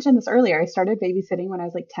babysitting. I mentioned this earlier. I started babysitting when I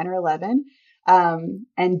was 10 or 11,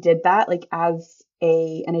 and did that as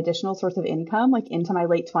an additional source of income, into my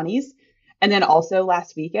late 20s. And then also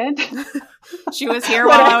last weekend. She was here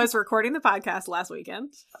while I was recording the podcast last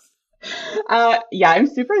weekend. Yeah, I'm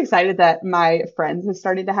super excited that my friends have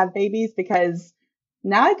started to have babies because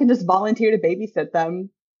now I can just volunteer to babysit them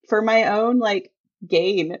for my own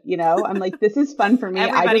gain. I'm this is fun for me.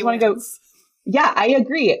 Everybody I just want to go. wins. Yeah, I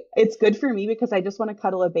agree. It's good for me because I just want to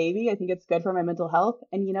cuddle a baby. I think it's good for my mental health.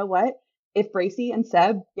 And you know what? If Bracy and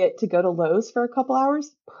Seb get to go to Lowe's for a couple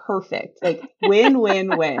hours, perfect. Win,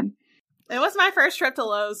 win, win. It was my first trip to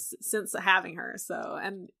Lowe's since having her. So,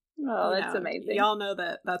 and that's amazing. Y'all know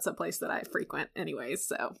that that's a place that I frequent anyways.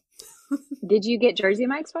 So, did you get Jersey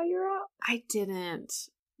Mike's while you were out? I didn't.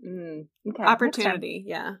 Okay. Opportunity.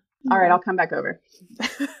 Yeah. All right. I'll come back over.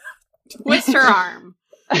 Twist her arm.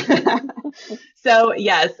 So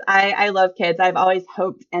yes, I love kids. I've always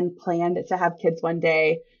hoped and planned to have kids one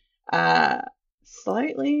day.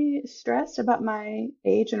 Slightly stressed about my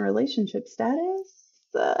age and relationship status.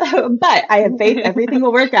 But I have faith everything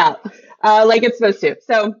will work out like it's supposed to.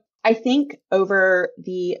 So I think over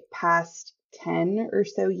the past 10 or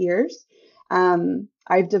so years,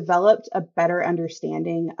 I've developed a better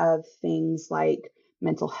understanding of things like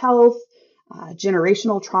mental health,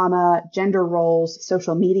 generational trauma, gender roles,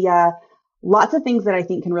 social media, lots of things that I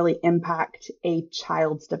think can really impact a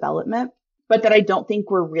child's development, but that I don't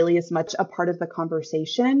think were really as much a part of the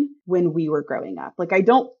conversation when we were growing up. I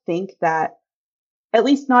don't think that, at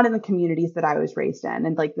least not in the communities that I was raised in.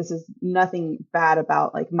 And this is nothing bad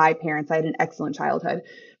about my parents. I had an excellent childhood,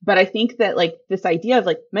 but I think that this idea of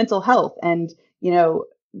mental health and,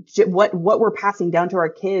 what we're passing down to our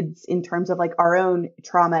kids in terms of our own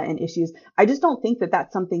trauma and issues. I just don't think that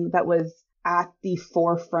that's something that was at the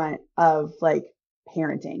forefront of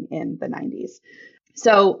parenting in the 90s.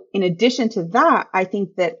 So in addition to that, I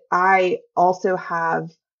think that I also have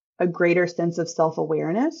a greater sense of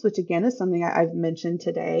self-awareness, which again is something I've mentioned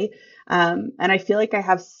today. And I feel like I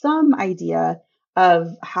have some idea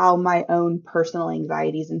of how my own personal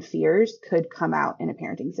anxieties and fears could come out in a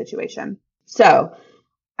parenting situation. So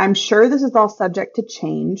I'm sure this is all subject to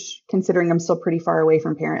change, considering I'm still pretty far away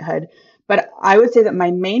from parenthood. But I would say that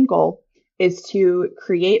my main goal is to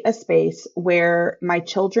create a space where my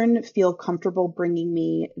children feel comfortable bringing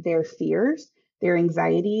me their fears, their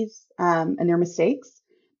anxieties, and their mistakes,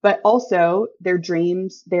 but also their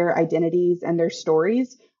dreams, their identities, and their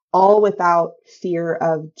stories, all without fear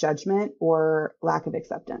of judgment or lack of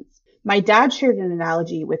acceptance. My dad shared an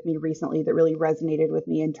analogy with me recently that really resonated with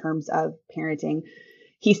me in terms of parenting.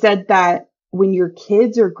 He said that when your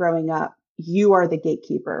kids are growing up, you are the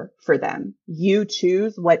gatekeeper for them. You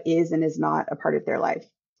choose what is and is not a part of their life.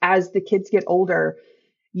 As the kids get older,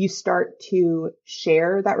 you start to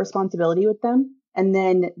share that responsibility with them, and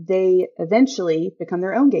then they eventually become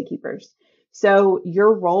their own gatekeepers. So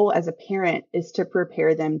your role as a parent is to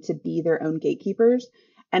prepare them to be their own gatekeepers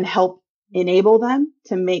and help enable them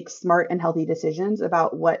to make smart and healthy decisions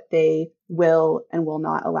about what they will and will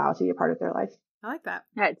not allow to be a part of their life. I like that.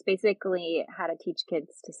 Yeah, it's basically how to teach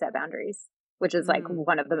kids to set boundaries, which is like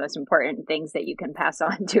one of the most important things that you can pass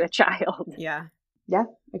on to a child. Yeah. Yeah,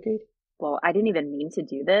 agreed. Well, I didn't even mean to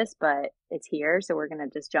do this, but it's here, so we're going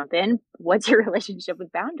to just jump in. What's your relationship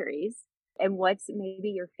with boundaries? And what's maybe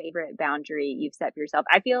your favorite boundary you've set for yourself?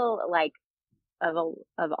 I feel like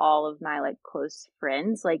of all of my like close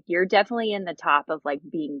friends, like you're definitely in the top of like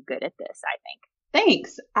being good at this, I think.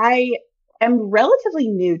 Thanks. I am relatively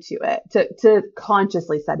new to it, to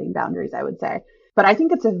consciously setting boundaries, I would say. But I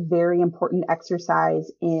think it's a very important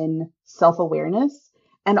exercise in self-awareness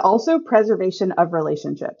and also preservation of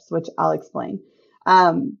relationships, which I'll explain.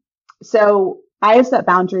 So I have set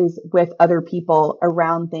boundaries with other people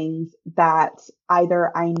around things that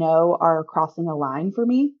either I know are crossing a line for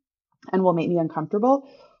me and will make me uncomfortable,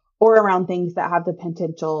 or around things that have the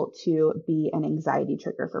potential to be an anxiety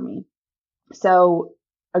trigger for me. So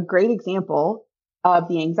a great example of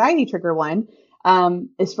the anxiety trigger one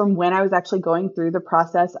is from when I was actually going through the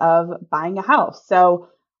process of buying a house. So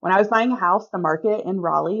when I was buying a house, the market in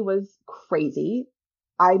Raleigh was crazy.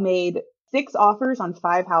 I made 6 offers on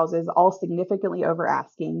 5 houses, all significantly over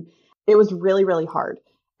asking. It was really, really hard.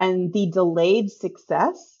 And the delayed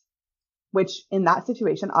success, which in that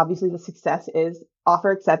situation, obviously the success is offer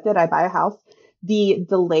accepted, I buy a house. The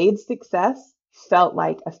delayed success felt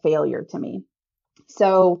like a failure to me.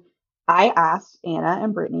 So I asked Anna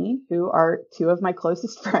and Brittany, who are 2 of my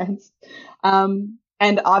closest friends,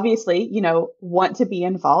 and obviously, want to be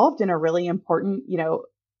involved in a really important,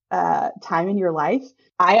 time in your life.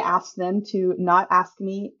 I asked them to not ask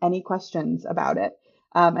me any questions about it.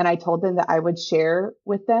 And I told them that I would share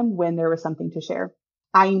with them when there was something to share.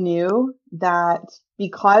 I knew that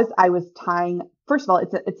because I was tying, first of all,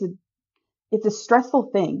 it's a stressful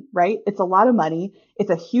thing, right? It's a lot of money. It's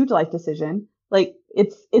a huge life decision. Like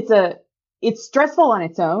it's stressful on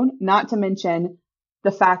its own, not to mention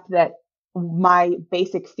the fact that my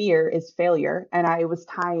basic fear is failure. And I was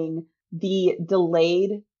tying the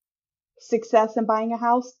delayed success in buying a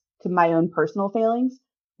house to my own personal failings.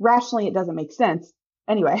 Rationally, it doesn't make sense.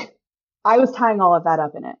 Anyway, I was tying all of that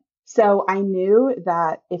up in it. So I knew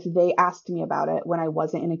that if they asked me about it when I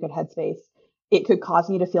wasn't in a good headspace, it could cause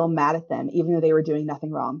me to feel mad at them, even though they were doing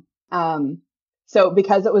nothing wrong. So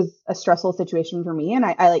because it was a stressful situation for me, and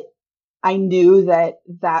I knew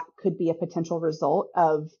that could be a potential result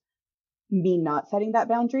of me not setting that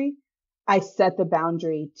boundary, I set the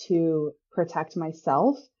boundary to protect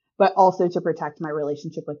myself, but also to protect my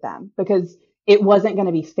relationship with them, because it wasn't going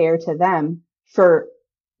to be fair to them for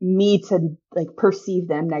me to like perceive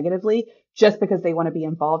them negatively just because they want to be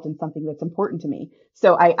involved in something that's important to me.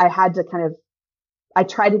 So I had to I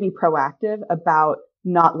tried to be proactive about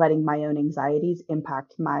not letting my own anxieties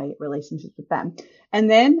impact my relationships with them. And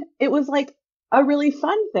then it was like a really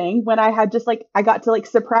fun thing when I had I got to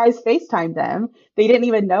surprise FaceTime them. They didn't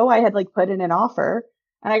even know I had put in an offer,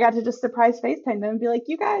 and I got to just surprise FaceTime them and be like,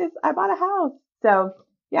 you guys, I bought a house. So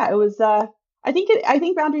yeah, it was, I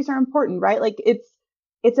think boundaries are important, right?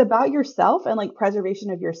 It's about yourself and preservation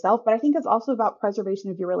of yourself, but I think it's also about preservation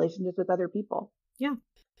of your relationships with other people. Yeah.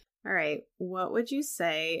 All right. What would you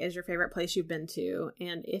say is your favorite place you've been to?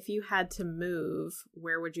 And if you had to move,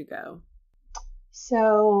 where would you go?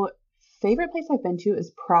 So favorite place I've been to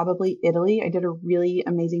is probably Italy. I did a really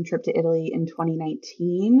amazing trip to Italy in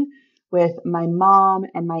 2019 with my mom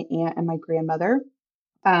and my aunt and my grandmother.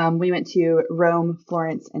 We went to Rome,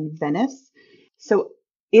 Florence, and Venice. So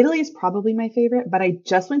Italy is probably my favorite, but I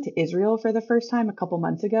just went to Israel for the first time a couple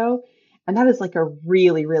months ago. And that is a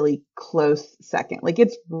really, really close second.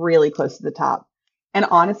 It's really close to the top. And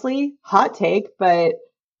honestly, hot take, but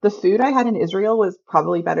the food I had in Israel was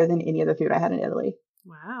probably better than any of the food I had in Italy.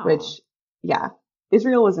 Wow. Which, yeah,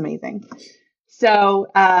 Israel was amazing. So,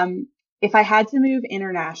 if I had to move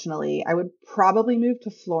internationally, I would probably move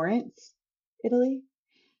to Florence, Italy.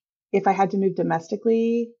 If I had to move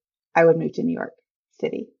domestically, I would move to New York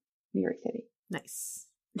City. Nice.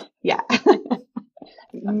 Yeah.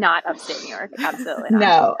 Not upstate New York. Absolutely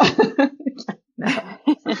not. No.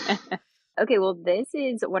 No. Okay, well, this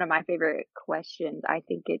is one of my favorite questions. I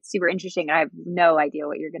think it's super interesting. I have no idea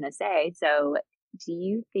what you're going to say. So, do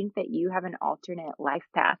you think that you have an alternate life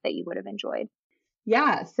path that you would have enjoyed?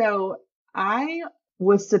 Yeah. So I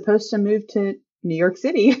was supposed to move to New York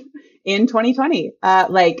City in 2020.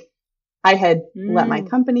 I had let my Mm.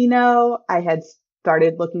 company know. I had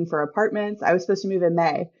started looking for apartments. I was supposed to move in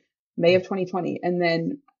May of 2020. And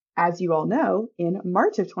then, as you all know, in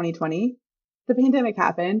March of 2020, the pandemic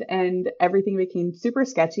happened and everything became super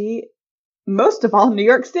sketchy, most of all, New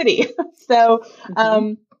York City. So,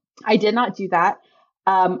 Hmm. I did not do that.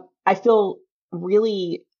 I feel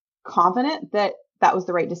really confident that that was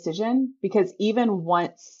the right decision because even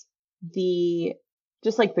once the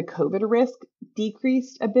just like the COVID risk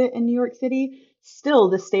decreased a bit in New York City, still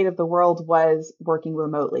the state of the world was working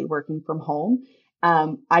remotely, working from home.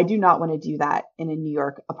 I do not want to do that in a New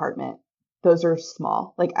York apartment. Those are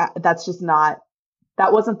small. That's just not,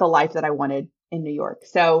 that wasn't the life that I wanted in New York.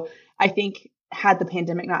 So I think had the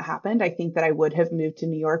pandemic not happened, I think that I would have moved to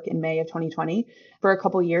New York in May of 2020 for a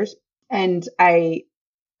couple years. And I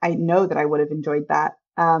know that I would have enjoyed that.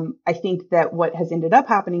 I think that what has ended up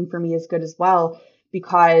happening for me is good as well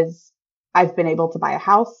because I've been able to buy a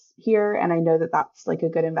house here and I know that that's like a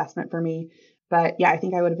good investment for me. But yeah, I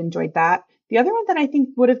think I would have enjoyed that. The other one that I think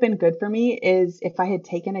would have been good for me is if I had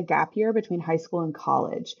taken a gap year between high school and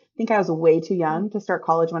college. I think I was way too young to start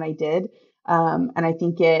college when I did. And I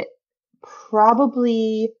think it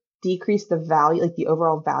probably decreased the value, like the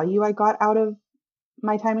overall value I got out of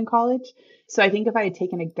my time in college. So I think if I had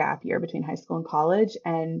taken a gap year between high school and college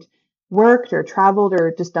and worked or traveled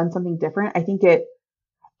or just done something different, I think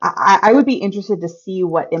I would be interested to see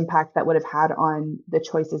what impact that would have had on the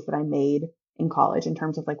choices that I made in college in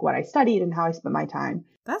terms of like what I studied and how I spent my time.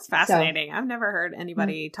 That's So fascinating. I've never heard yeah,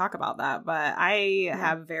 anybody talk about that, but I yeah,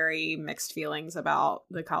 have very mixed feelings about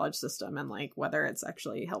the college system and like whether it's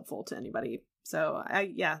actually helpful to anybody. So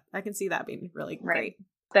I can see that being really Right. great.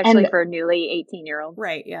 Especially and for newly 18-year-olds.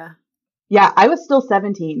 Right. Yeah. yeah, I was still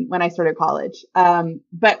 17 when I started college.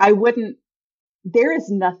 But I wouldn't, there is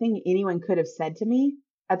nothing anyone could have said to me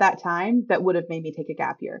at that time that would have made me take a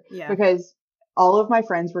gap year Yeah. because all of my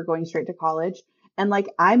friends were going straight to college. And like,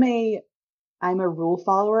 I'm a rule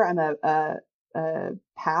follower. I'm a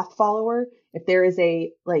path follower. If there is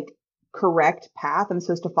a like correct path I'm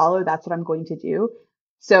supposed to follow, that's what I'm going to do.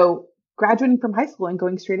 So graduating from high school and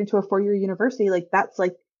going straight into a 4-year university, like that's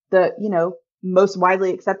like the, most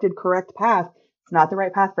widely accepted correct path. It's not the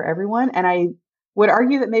right path for everyone. And I would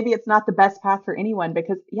argue that maybe it's not the best path for anyone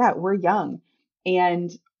because yeah, we're young and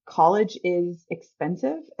college is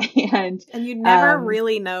expensive and And you never um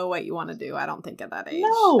really know what you want to do, I don't think, at that age. There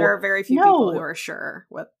no, are very few people who no. are sure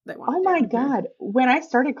what they want Oh to my do. Hmm. God. When I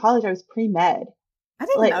started college, I was pre-med. I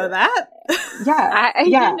didn't Like, know that. yeah, I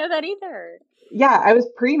didn't yeah, know that either. yeah. I was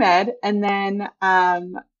pre-med and then,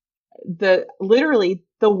 literally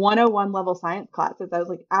the 101 level science classes, I was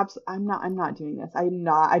like, I'm not doing this.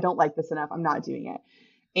 I don't like this enough. I'm not doing it.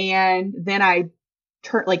 And then I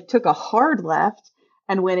took a hard left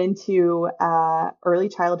and went into early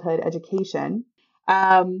childhood education.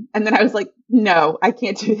 And then I was like, no, I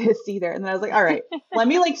can't do this either. And then I was like, all right, let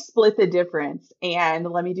me like split the difference and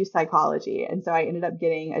let me do psychology. And so I ended up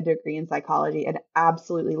getting a degree in psychology and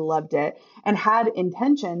absolutely loved it and had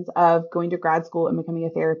intentions of going to grad school and becoming a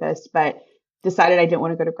therapist, but decided I didn't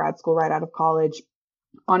want to go to grad school right out of college,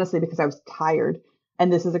 honestly, because I was tired.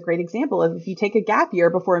 And this is a great example of if you take a gap year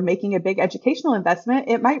before making a big educational investment,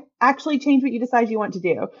 it might actually change what you decide you want to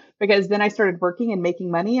do. Because then I started working and making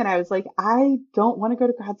money, and I was like, I don't want to go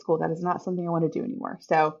to grad school. That is not something I want to do anymore.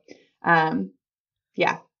 So, um,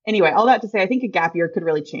 yeah. Anyway, all that to say, I think a gap year could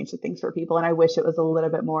really change the things for people, and I wish it was a little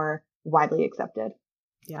bit more widely accepted.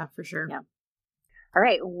 Yeah, for sure. Yeah. All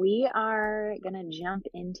right, we are going to jump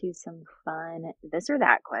into some fun this or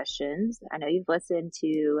that questions. I know you've listened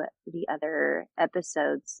to the other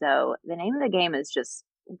episodes, so the name of the game is just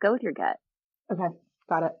go with your gut. Okay,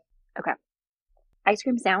 got it. Okay. Ice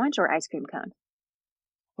cream sandwich or ice cream cone?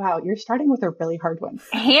 Wow, you're starting with a really hard one.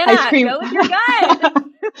 Ice Hannah, cream. go with your gut.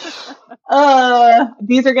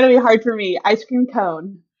 These are going to be hard for me. Ice cream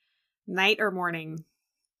cone. Night or morning?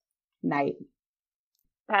 Night.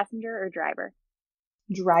 Passenger or driver?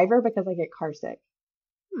 Driver because I get car sick.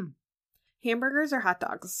 Hamburgers or hot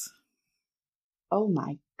dogs? Oh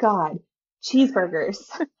my God. Cheeseburgers.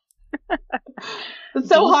 It's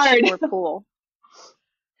so Beach hard. or pool?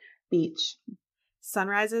 Beach.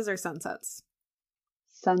 Sunrises or sunsets?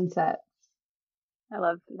 Sunset. I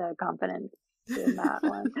love the confidence in that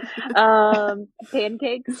one.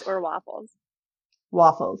 Pancakes or waffles?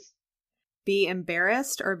 Waffles. Be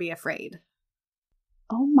embarrassed or be afraid?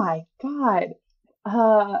 Oh my God.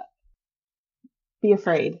 Uh, be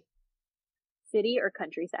afraid. City or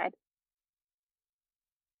countryside?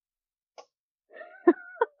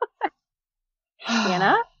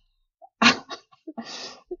 Hannah?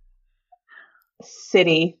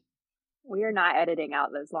 City. We are not editing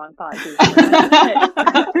out those long pauses.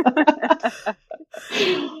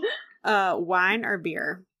 Wine or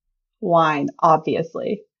beer? Wine,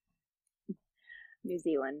 obviously. New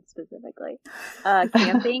Zealand specifically.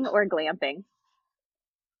 Camping or glamping?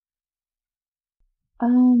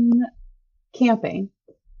 Camping.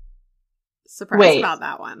 Surprised about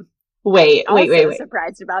that one. Wait.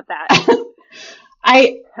 Surprised about that.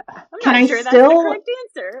 I'm not sure that's the correct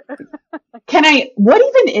answer. What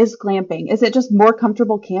even is glamping? Is it just more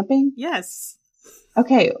comfortable camping? Yes.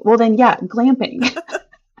 Okay, well then, yeah, glamping.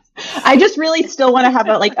 I just really still want to have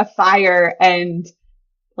a fire and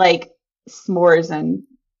like s'mores and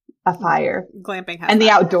a fire. Glamping has and that.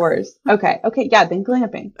 The outdoors. Okay, yeah, then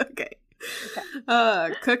glamping. Okay.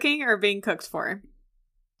 Cooking or being cooked for?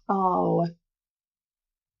 Oh,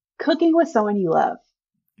 cooking with someone you love.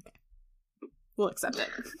 Okay. We'll accept it.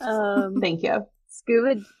 Thank you.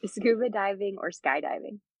 Scuba diving or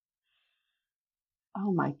skydiving?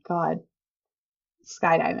 Oh my God.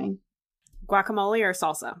 Skydiving. Guacamole or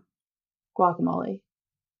salsa? Guacamole.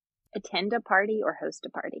 Attend a party or host a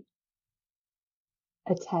party?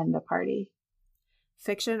 Attend a party.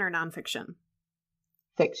 Fiction or nonfiction?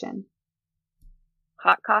 Fiction.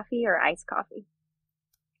 Hot coffee or iced coffee?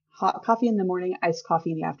 Hot coffee in the morning, iced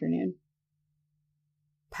coffee in the afternoon.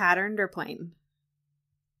 Patterned or plain?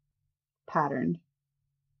 Patterned.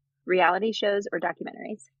 Reality shows or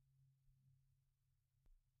documentaries?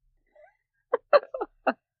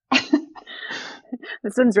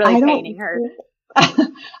 This one's really painting her.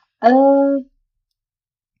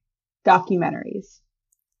 Documentaries.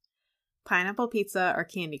 Pineapple pizza or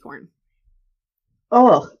candy corn?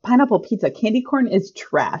 Oh, pineapple pizza. Candy corn is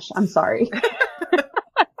trash. I'm sorry.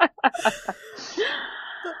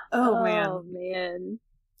 Oh, man. Oh, man.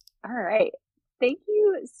 All right. Thank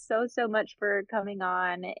you so much for coming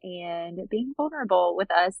on and being vulnerable with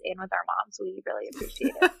us and with our moms. We really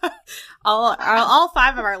appreciate it. all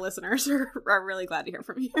 5 of our listeners are really glad to hear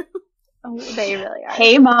from you. Oh, they really are.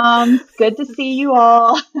 Hey, moms. Good to see you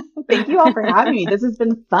all. Thank you all for having me. This has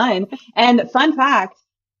been fun. And fun fact,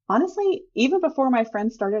 honestly, even before my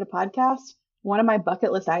friend started a podcast, one of my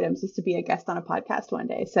bucket list items is to be a guest on a podcast one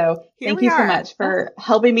day. So thank you so much for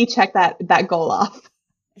helping me check that goal off.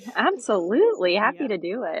 Absolutely. Happy to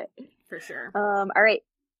do it. For sure. All right.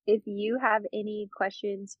 If you have any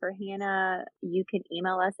questions for Hannah, you can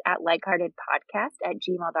email us at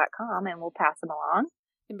likeheartedpodcast@gmail.com and we'll pass them along.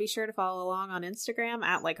 And be sure to follow along on Instagram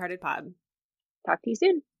at likeheartedpod. Talk to you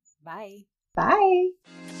soon. Bye. Bye.